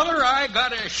 Brother, I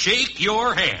gotta shake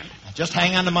your hand. Just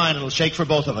hang on to mine. It'll shake for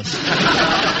both of us.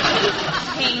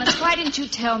 Painless, why didn't you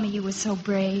tell me you were so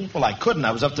brave? Well, I couldn't.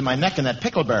 I was up to my neck in that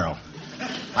pickle barrel.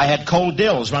 I had cold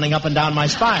dills running up and down my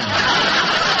spine.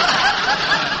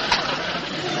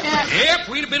 Yep,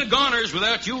 we'd have been goners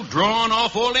without you drawing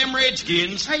off all them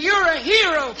redskins. You're a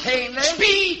hero, Painless.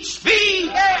 Speed!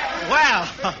 Yeah.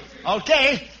 Well,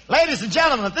 okay. Ladies and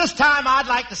gentlemen, at this time, I'd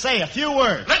like to say a few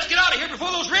words. Let's get out of here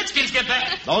before those redskins get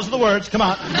back. Those are the words. Come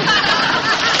on.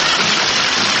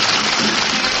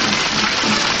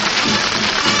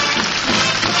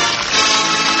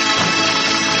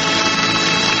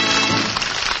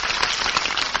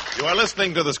 You are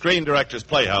listening to the Screen Directors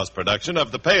Playhouse production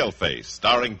of The Paleface,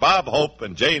 starring Bob Hope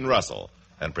and Jane Russell,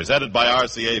 and presented by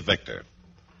RCA Victor.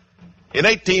 In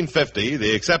 1850,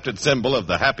 the accepted symbol of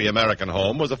the happy American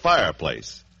home was a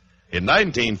fireplace. In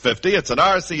 1950, it's an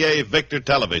RCA Victor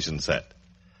television set.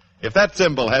 If that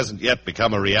symbol hasn't yet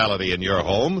become a reality in your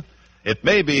home, it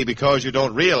may be because you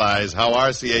don't realize how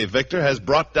RCA Victor has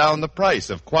brought down the price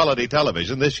of quality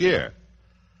television this year.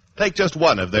 Take just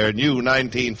one of their new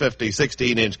 1950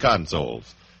 16-inch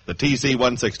consoles, the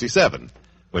TC-167,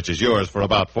 which is yours for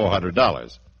about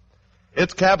 $400.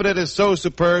 Its cabinet is so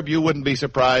superb you wouldn't be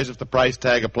surprised if the price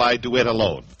tag applied to it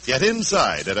alone. Yet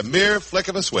inside, at a mere flick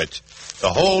of a switch,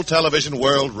 the whole television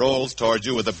world rolls toward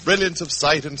you with a brilliance of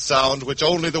sight and sound which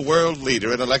only the world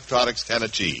leader in electronics can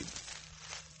achieve.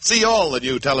 See all the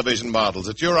new television models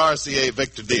at your RCA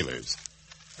Victor dealers.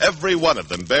 Every one of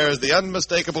them bears the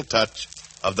unmistakable touch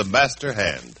of the master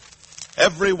hand.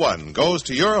 Every one goes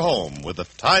to your home with the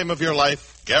time of your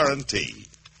life guarantee.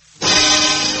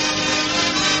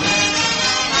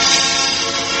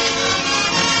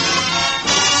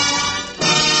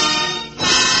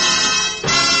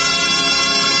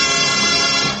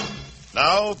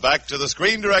 Now, back to the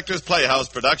Screen Directors Playhouse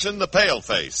production, The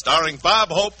Paleface, starring Bob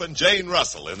Hope and Jane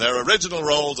Russell in their original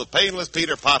roles of Painless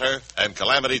Peter Potter and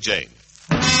Calamity Jane.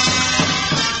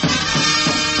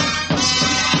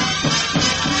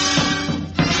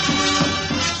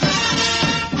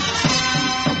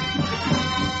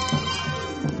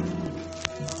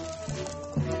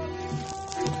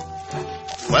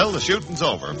 Well, the shooting's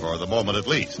over, for the moment at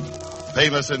least.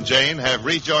 Painless and Jane have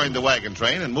rejoined the wagon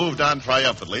train and moved on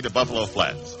triumphantly to Buffalo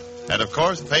Flats. And, of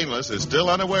course, Painless is still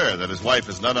unaware that his wife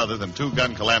is none other than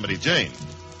two-gun Calamity Jane,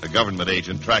 a government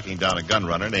agent tracking down a gun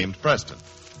runner named Preston.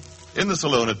 In the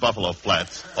saloon at Buffalo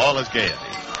Flats, all is gaiety.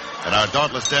 And our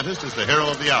dauntless dentist is the hero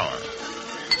of the hour.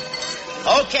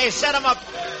 Okay, set them up.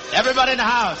 Everybody in the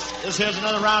house. This here's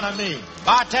another round on me.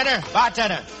 Bartender.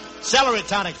 Celery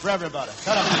tonic for everybody.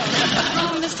 Cut up.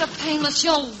 Oh, Mr. Painless,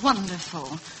 you're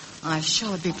wonderful. I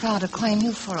sure would be proud to claim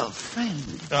you for a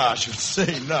friend. Oh, I should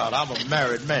say not. I'm a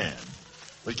married man.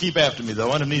 But keep after me,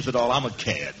 though. Underneath it all, I'm a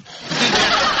cad.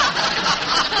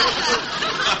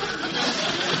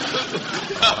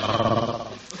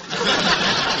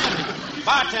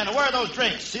 Bartender, where are those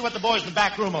drinks? See what the boys in the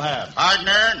back room will have.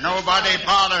 Partner, nobody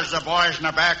bothers the boys in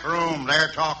the back room. They're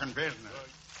talking business.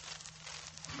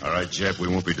 All right, Jep, we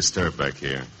won't be disturbed back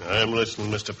here. I'm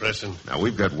listening, Mr. Preston. Now,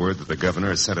 we've got word that the governor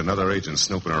has sent another agent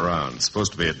snooping around. It's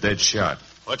supposed to be a dead shot.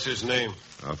 What's his name?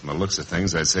 Well, from the looks of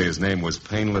things, I'd say his name was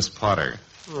Painless Potter.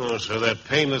 Oh, so that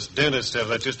painless dentist have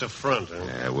that just a front, huh?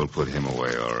 Yeah, we'll put him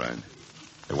away, all right.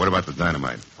 Hey, what about the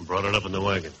dynamite? I brought it up in the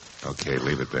wagon. Okay,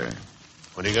 leave it there.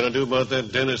 What are you going to do about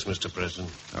that dentist, Mr. Preston?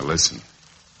 Now, listen.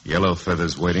 Yellow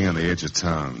Feather's waiting on the edge of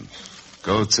town.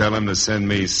 Go tell him to send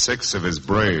me 6 of his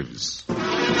braves.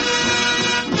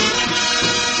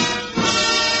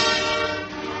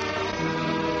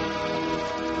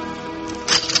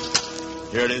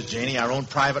 Here it is, Janie, our own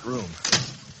private room.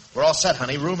 We're all set,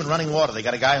 honey. Room and running water. They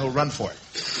got a guy who'll run for it.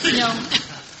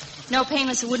 No,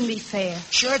 Painless, it wouldn't be fair.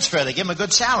 Sure, it's fair. They give him a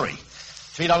good salary.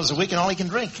 $3 a week and all he can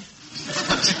drink.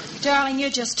 Darling, you're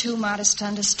just too modest to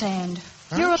understand.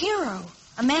 Huh? You're a hero,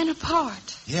 a man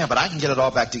apart. Yeah, but I can get it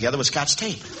all back together with Scotch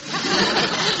tape.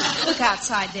 Look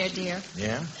outside there, dear.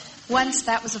 Yeah? Once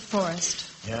that was a forest.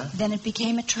 Yeah? Then it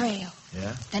became a trail.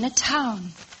 Yeah? Then a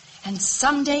town. And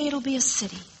someday it'll be a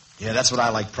city. Yeah, that's what I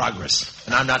like, progress.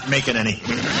 And I'm not making any. Wait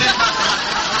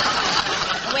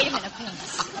a minute,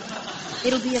 Painless.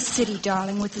 It'll be a city,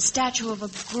 darling, with the statue of a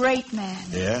great man.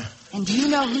 Yeah? And do you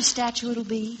know whose statue it'll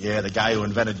be? Yeah, the guy who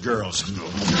invented girls. Now,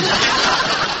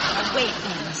 wait,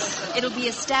 Painless. It'll be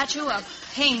a statue of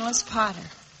Painless Potter.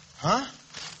 Huh?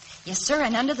 Yes, sir,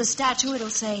 and under the statue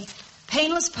it'll say,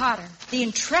 Painless Potter, the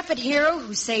intrepid hero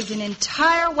who saved an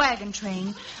entire wagon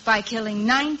train by killing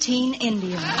 19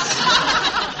 Indians.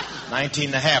 19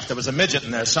 and a half. There was a midget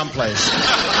in there someplace.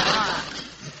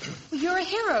 Well, you're a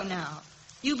hero now.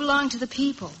 You belong to the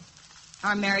people.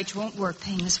 Our marriage won't work,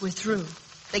 Painless. We're through.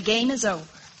 The game is over.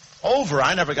 Over?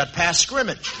 I never got past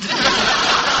scrimmage.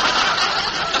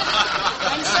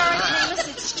 I'm sorry, Painless.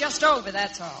 It's just over,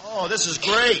 that's all. Oh, this is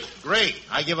great. Great.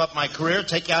 I give up my career,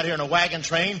 take you out here in a wagon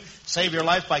train, save your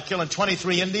life by killing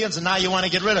 23 Indians, and now you want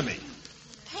to get rid of me.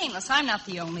 Painless, I'm not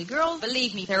the only girl.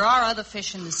 Believe me, there are other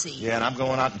fish in the sea. Yeah, and I'm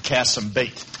going out and cast some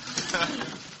bait.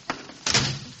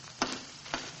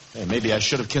 Hey, maybe I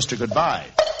should have kissed her goodbye.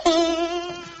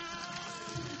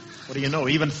 What do you know,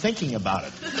 even thinking about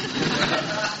it.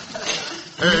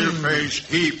 Pale-face,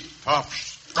 heap, tough,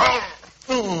 skull.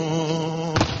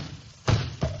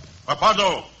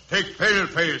 Papado, take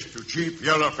Pale-face to Chief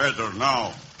Yellow Feather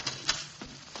now.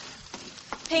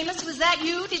 Painless, was that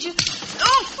you? Did you...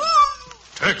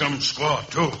 Take him, squaw,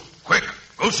 too. Quick,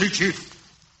 go see Chief.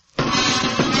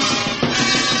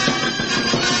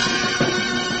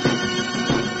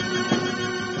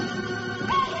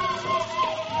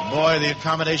 Boy, the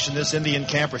accommodation in this Indian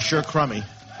camp are sure crummy.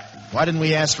 Why didn't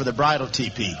we ask for the bridal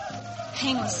teepee?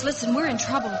 Painless, listen, we're in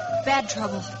trouble. Bad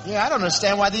trouble. Yeah, I don't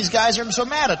understand why these guys are so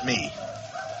mad at me.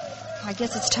 I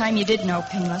guess it's time you did know,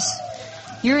 Painless.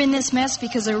 You're in this mess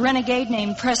because a renegade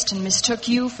named Preston mistook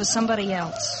you for somebody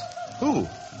else. Who?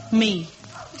 Me.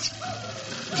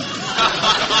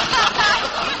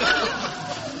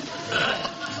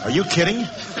 Are you kidding?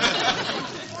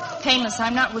 Painless,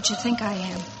 I'm not what you think I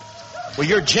am. Well,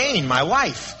 you're Jane, my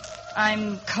wife.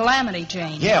 I'm Calamity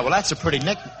Jane. Yeah, well, that's a pretty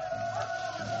nickname.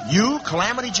 You,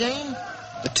 Calamity Jane?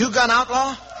 The two-gun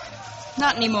outlaw?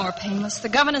 Not anymore, Painless. The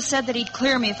governor said that he'd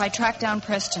clear me if I tracked down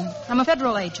Preston. I'm a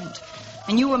federal agent.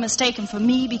 And you were mistaken for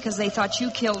me because they thought you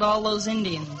killed all those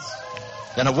Indians.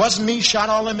 Then it wasn't me shot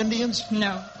all them Indians?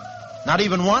 No. Not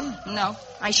even one? No,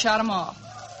 I shot them all.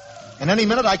 And any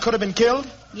minute I could have been killed?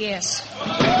 Yes.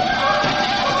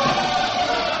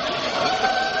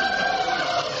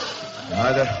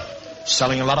 They're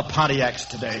selling a lot of Pontiacs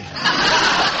today.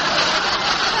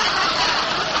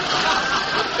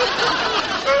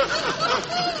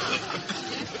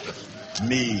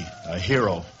 Me, a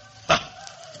hero.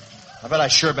 I bet I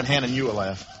sure been handing you a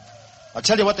laugh. I'll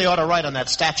tell you what they ought to write on that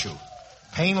statue.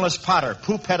 Painless Potter,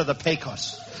 poop head of the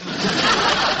Pecos.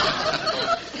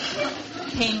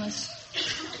 Painless.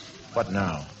 What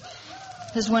now?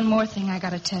 There's one more thing I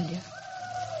gotta tell you.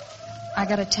 I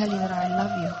gotta tell you that I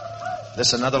love you.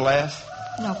 This another laugh?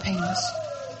 No, Painless.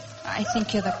 I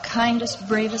think you're the kindest,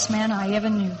 bravest man I ever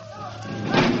knew.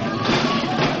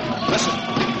 Listen,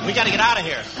 we gotta get out of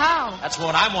here. How? That's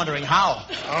what I'm wondering. How?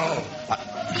 Oh.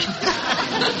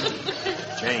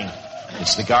 Jane,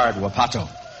 it's the guard, Wapato.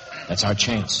 That's our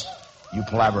chance. You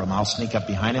palaver him. I'll sneak up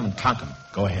behind him and conk him.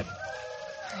 Go ahead.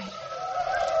 All right.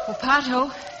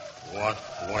 Wapato. What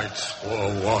White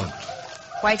Squaw want?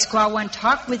 White Squaw want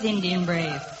talk with Indian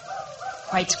brave.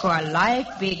 White Squaw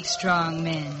like big, strong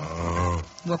men.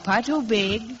 Wapato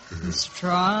big,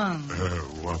 strong.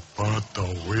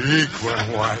 Wapato weak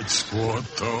when White Squaw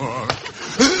talk.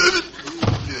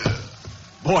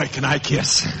 Boy, can I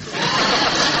kiss.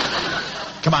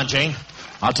 Come on, Jane.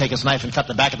 I'll take his knife and cut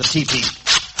the back of the teepee.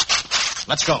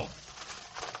 Let's go.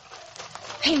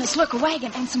 Painless, look, a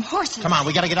wagon and some horses. Come on,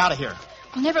 we got to get out of here.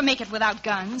 We'll never make it without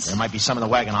guns. There might be some in the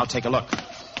wagon. I'll take a look.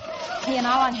 Hey, and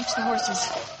I'll unhitch the horses.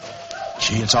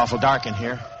 Gee, it's awful dark in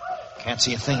here. Can't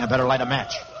see a thing. I better light a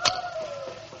match.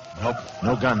 Nope,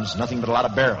 no guns. Nothing but a lot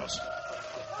of barrels.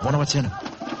 I wonder what's in them.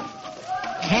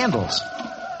 Candles.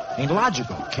 Ain't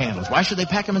logical, candles. Why should they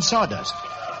pack them in sawdust?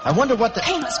 I wonder what the...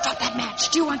 Painless, drop that match.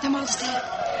 Do you want them all to see it?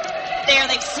 There,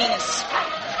 they've seen us.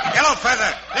 Yellow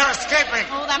Feather, they're escaping.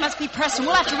 Oh, that must be Preston.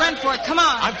 We'll have to run for it. Come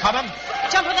on. I'm coming.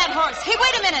 Jump with that horse. Hey,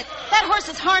 wait a minute. That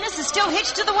horse's harness is still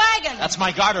hitched to the wagon. That's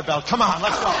my garter belt. Come on,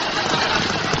 let's go.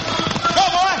 Go,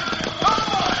 boy!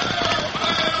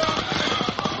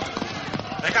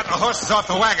 They got the horses off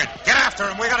the wagon. Get after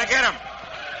them. We got to get them.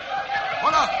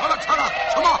 Hold on.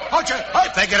 Come on, hold you.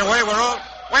 If they get away, we're all...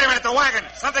 Wait a minute, the wagon.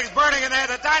 Something's burning in there.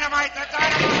 The dynamite.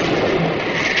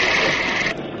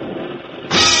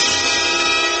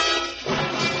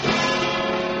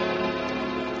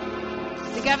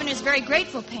 The governor's very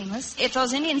grateful, Painless. If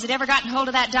those Indians had ever gotten hold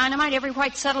of that dynamite, every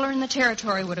white settler in the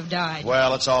territory would have died.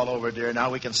 Well, it's all over, dear. Now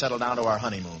we can settle down to our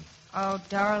honeymoon. Oh,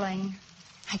 darling,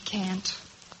 I can't.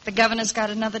 The governor's got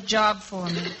another job for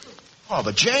me. Oh,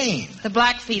 but Jane. The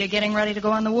Blackfeet are getting ready to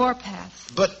go on the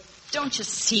warpath. But... Don't you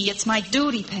see? It's my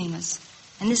duty, Painless.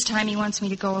 And this time he wants me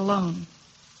to go alone.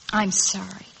 I'm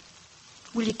sorry.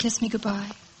 Will you kiss me goodbye?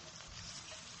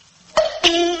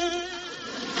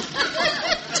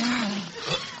 Darling,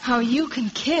 how you can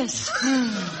kiss.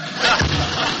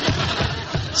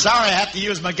 Sorry I have to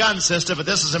use my gun, sister, but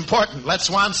this is important. Let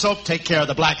Swan Soap take care of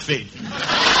the Blackfeet.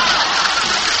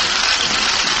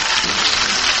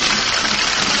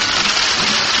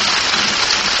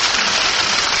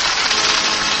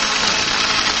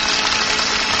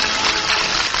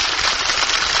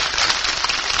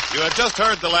 You have just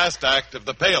heard the last act of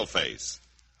The Paleface.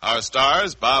 Our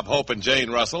stars, Bob Hope and Jane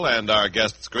Russell, and our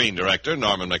guest screen director,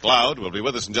 Norman McLeod, will be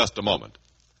with us in just a moment.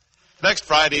 Next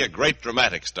Friday, a great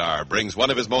dramatic star brings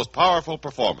one of his most powerful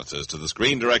performances to the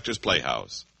Screen Director's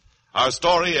Playhouse. Our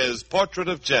story is Portrait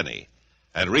of Jenny,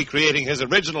 and recreating his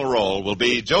original role will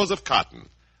be Joseph Cotton,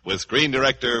 with Screen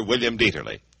Director William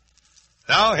Dieterle.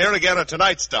 Now, here again are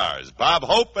tonight's stars, Bob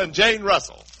Hope and Jane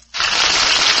Russell.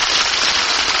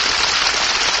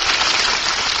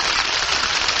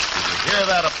 Hear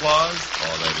that applause?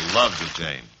 Oh, they loved you,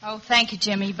 Jane. Oh, thank you,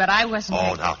 Jimmy, but I wasn't...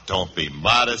 Oh, now, don't be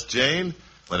modest, Jane.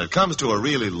 When it comes to a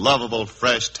really lovable,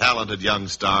 fresh, talented young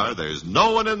star, there's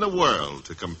no one in the world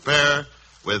to compare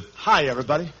with... Hi,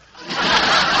 everybody.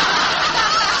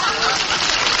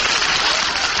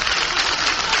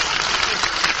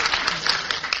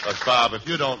 Look, Bob, if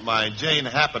you don't mind, Jane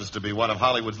happens to be one of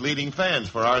Hollywood's leading fans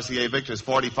for RCA Victor's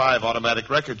 45 automatic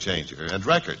record changer and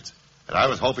records. And I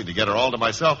was hoping to get her all to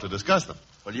myself to discuss them.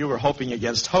 Well, you were hoping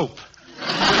against hope. Now,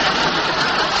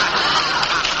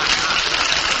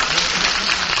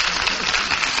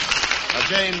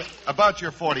 Jane, about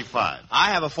your 45.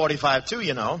 I have a 45, too,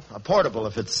 you know. A portable,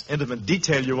 if it's intimate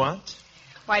detail you want.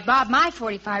 Why, Bob, my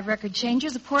 45 record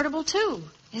changer's a portable, too.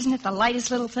 Isn't it the lightest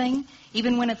little thing?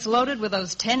 Even when it's loaded with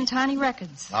those 10 tiny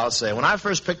records. I'll say, when I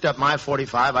first picked up my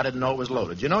 45, I didn't know it was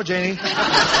loaded. You know, Janie?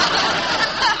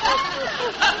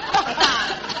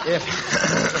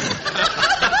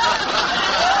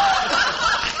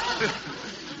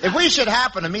 If we should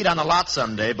happen to meet on the lot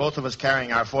someday, both of us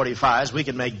carrying our 45s, we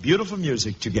could make beautiful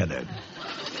music together. In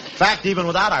fact, even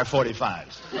without our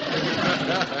 45s.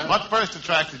 What first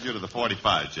attracted you to the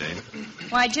 45, Jane?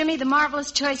 Why, Jimmy, the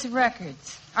marvelous choice of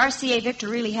records. RCA Victor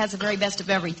really has the very best of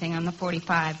everything on the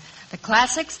 45. The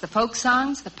classics, the folk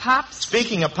songs, the pops.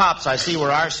 Speaking of pops, I see where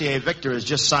RCA Victor has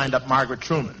just signed up Margaret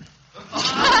Truman.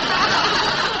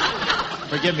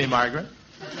 Forgive me, Margaret.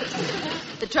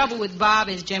 The trouble with Bob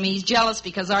is, Jimmy, he's jealous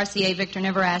because RCA Victor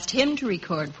never asked him to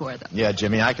record for them. Yeah,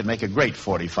 Jimmy, I could make a great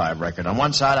 45 record. On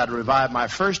one side, I'd revive my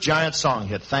first giant song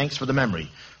hit, Thanks for the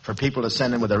Memory, for people to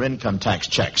send in with their income tax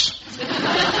checks.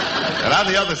 And on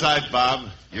the other side, Bob,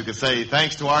 you could say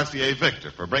thanks to RCA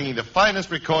Victor for bringing the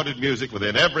finest recorded music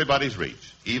within everybody's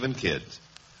reach, even kids.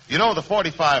 You know, the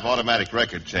 45 automatic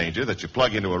record changer that you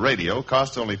plug into a radio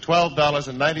costs only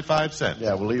 $12.95.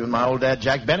 Yeah, well, even my old dad,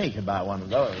 Jack Benny, could buy one of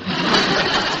those.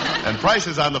 And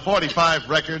prices on the 45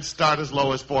 records start as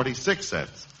low as 46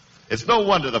 cents. It's no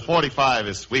wonder the 45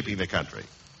 is sweeping the country.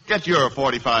 Get your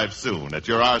 45 soon at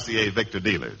your RCA Victor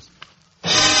dealers.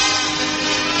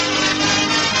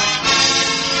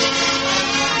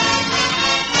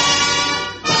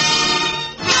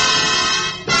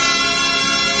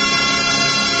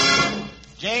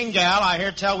 Jane, gal, Well, I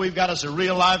hear tell we've got us a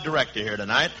real live director here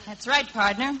tonight. That's right,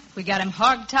 partner. We got him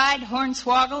hog-tied,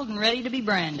 hornswoggled, and ready to be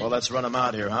branded. Well, let's run him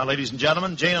out here, huh? Ladies and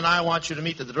gentlemen, Jane and I want you to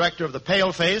meet the director of The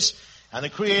Pale Face and the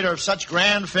creator of such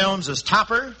grand films as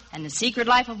Topper. And The Secret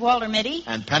Life of Walter Mitty.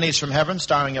 And Pennies from Heaven,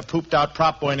 starring a pooped-out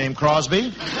prop boy named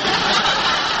Crosby.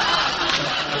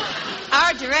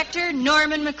 Our director,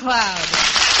 Norman McLeod.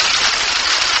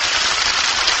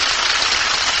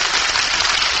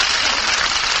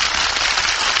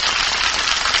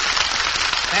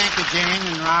 Thank you, Jane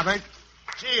and Robert.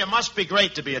 Gee, it must be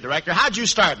great to be a director. How'd you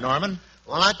start, Norman?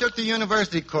 Well, I took the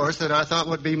university course that I thought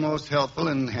would be most helpful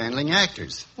in handling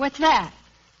actors. What's that?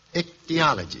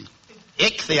 Ichthyology.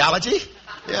 Ichthyology?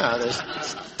 Yeah, the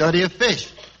study of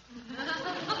fish.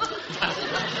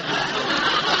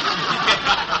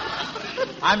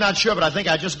 I'm not sure, but I think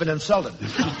I've just been insulted.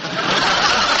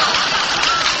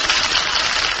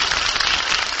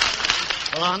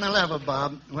 Well, on the level,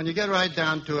 Bob, when you get right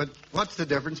down to it, what's the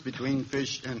difference between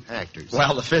fish and actors?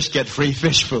 Well, the fish get free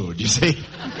fish food, you see.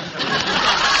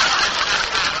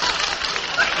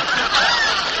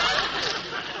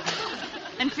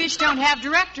 And fish don't have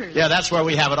directors. Yeah, that's where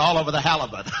we have it, all over the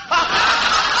halibut.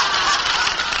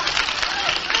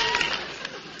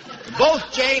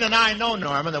 Both Jane and I know,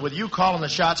 Norman, that with you calling the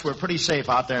shots, we're pretty safe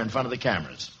out there in front of the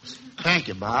cameras. Thank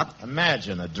you, Bob.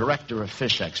 Imagine a director of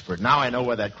fish expert. Now I know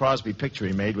why that Crosby picture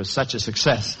he made was such a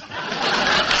success.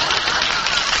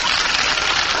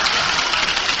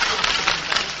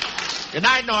 Good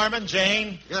night, Norman,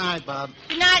 Jane. Good night, Bob.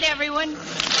 Good night, everyone.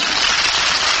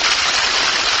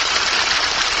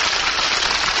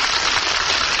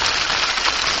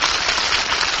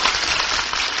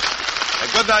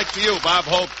 And good night to you, Bob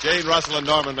Hope, Jane Russell, and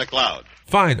Norman McLeod.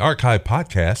 Find archive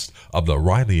podcasts of The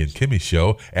Riley and Kimmy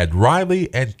Show at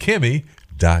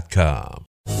RileyandKimmy.com.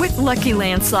 With Lucky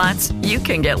Land Slots, you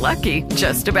can get lucky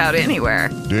just about anywhere.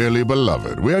 Dearly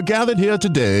beloved, we are gathered here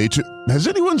today to... Has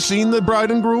anyone seen the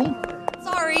bride and groom?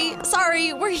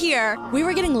 Sorry, we're here. We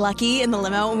were getting lucky in the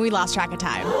limo and we lost track of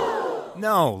time.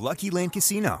 No, Lucky Land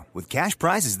Casino, with cash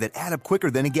prizes that add up quicker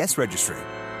than a guest registry.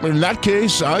 In that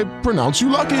case, I pronounce you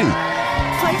lucky.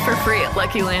 Play for free at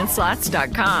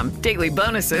LuckyLandSlots.com. Daily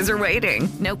bonuses are waiting.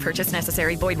 No purchase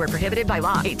necessary. Void where prohibited by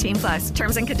law. 18+.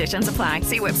 Terms and conditions apply.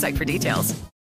 See website for details.